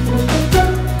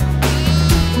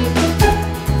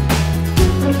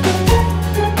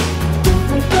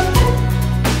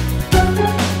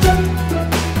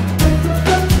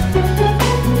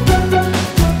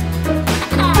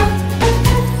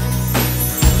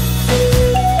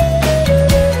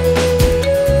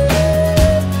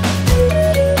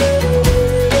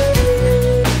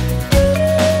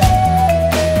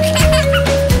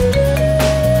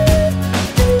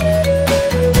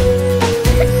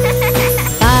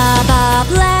 Baba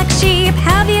Black Sheep,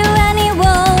 have you any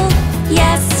wool?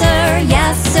 Yes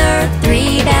sir,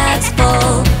 3 bags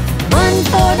full. 1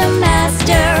 for the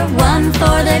master, 1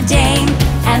 for the dame,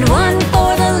 and 1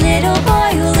 for the little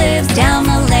boy who lives down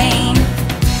the lane.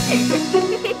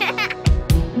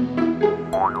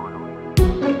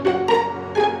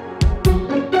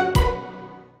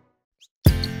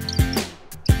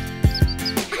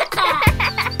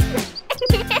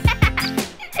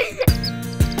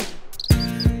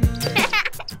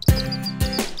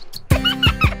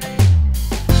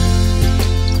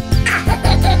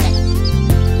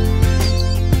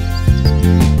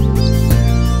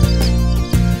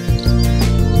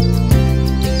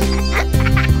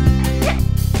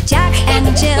 Jack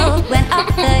and Jill went up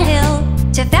the hill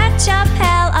to fetch a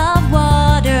pail of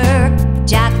water.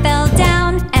 Jack fell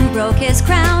down and broke his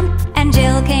crown, and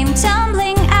Jill came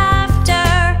tumbling after.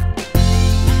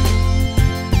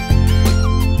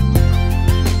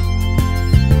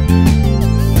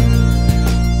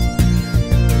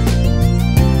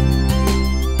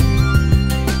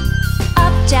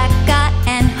 Up Jack got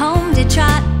and home did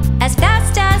trot as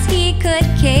fast as he could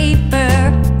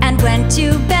caper, and went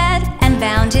to bed and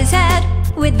bound his head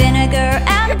with vinegar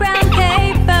and brown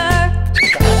paper.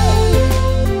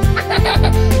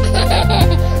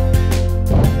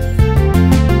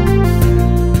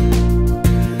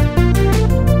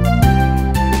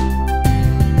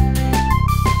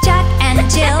 Jack and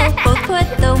Jill both put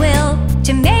the will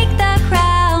to make the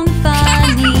crown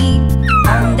funny.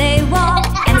 On they walk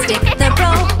and stick the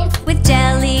rope with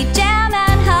jelly, jam,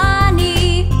 and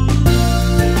honey.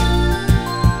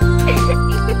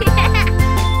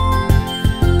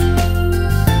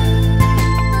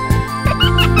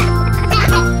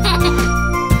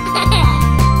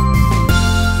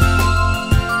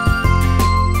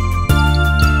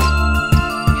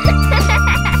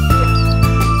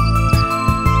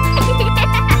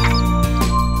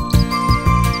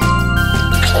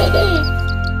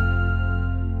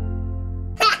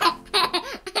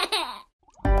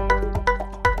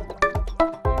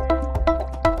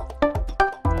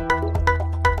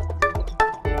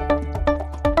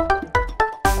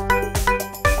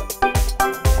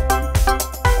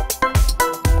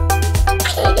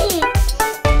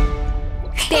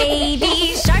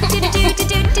 Baby shark do do do do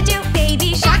do do do.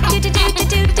 Baby shark do do do do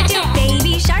do do do.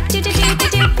 Baby shark do do do do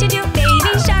do do do.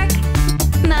 Baby shark.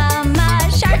 Mama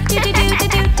shark do do do do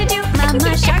do do do.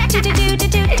 Mama shark do do do do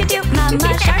do do do.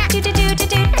 Mama shark do do do do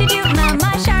do do do.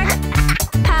 Mama shark.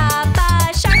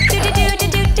 Papa shark do do do do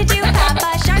do do do. Papa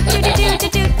shark do do do do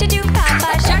do do do.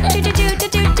 Papa shark do do do do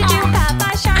do do do. Papa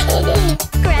shark.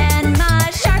 Grandma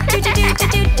shark do do do do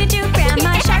do do do.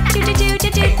 Grandma shark do do do do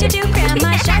do do do.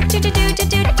 Grandma shark do do do do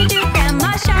do do do.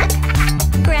 Grandma shark.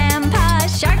 Grandpa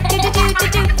shark do do do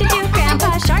do do do do.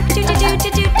 Grandpa shark do do do do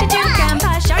do do do.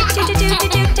 Grandpa shark do do do do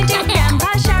do do do.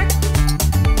 Grandpa shark.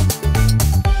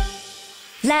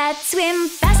 Let's swim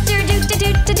faster, do do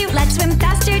do do do. Let's swim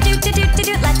faster, do do do do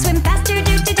do. Let's swim faster,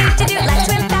 do do do do do. Let's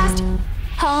swim fast.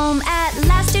 Home at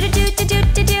last, do do do do do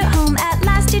do do. Home at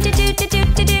last, do do do do do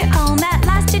do do. Home at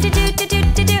last, do do do do do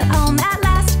do do. Home at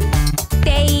last.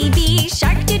 Baby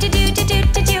shark, do do do do do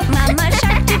do do. Mama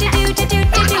shark, do do do do do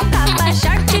do do. Papa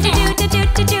shark, do do do do do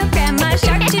do do. Grandma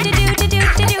shark, do do do do do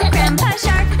do do. Grandpa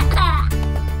shark.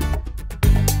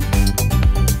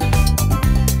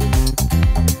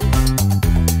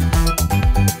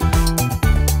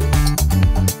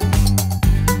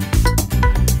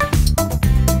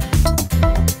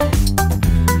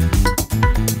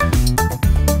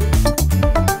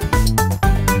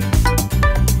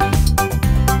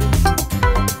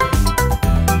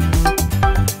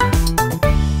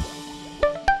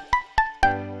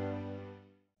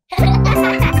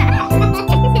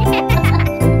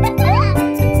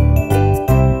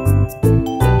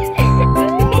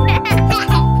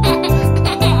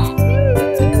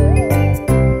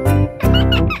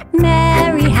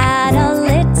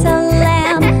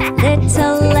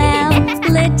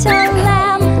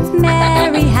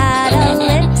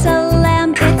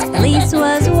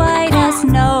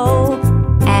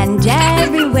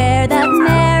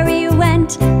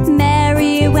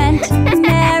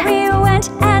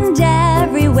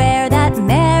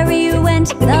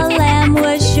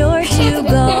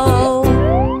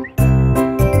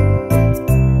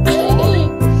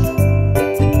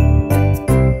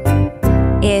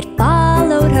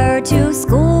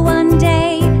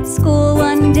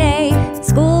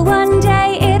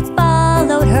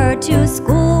 to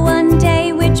school one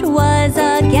day, which was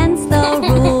against the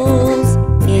rules.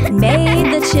 It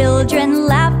made the children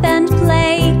laugh and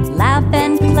play, laugh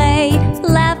and play,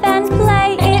 laugh and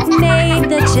play. It made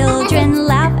the children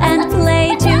laugh and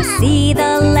play to see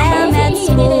the lamb at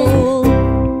school.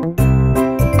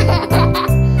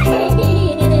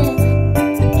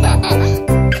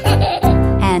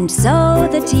 And so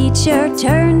the teacher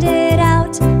turned it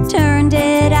out, turned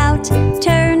it out,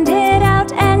 turned it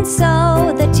out. And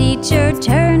so the teacher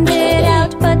turned it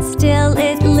out, but still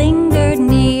it lingered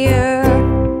near.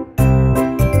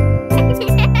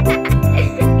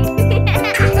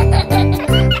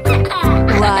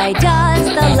 Why does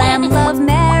the lamb love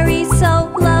Mary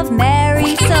so, love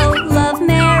Mary so, love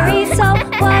Mary so?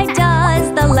 Why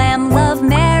does the lamb love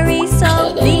Mary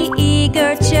so? The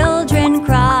eager children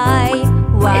cry.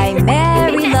 Why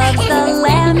Mary loves the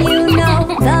lamb, you know,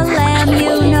 the lamb,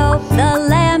 you know, the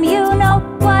lamb, you know.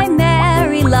 Why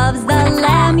Mary loves the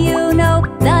lamb, you know,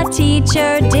 the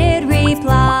teacher did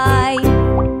reply.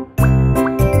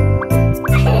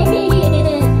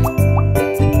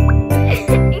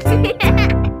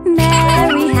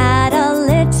 Mary had a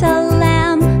little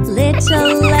lamb,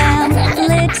 little lamb,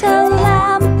 little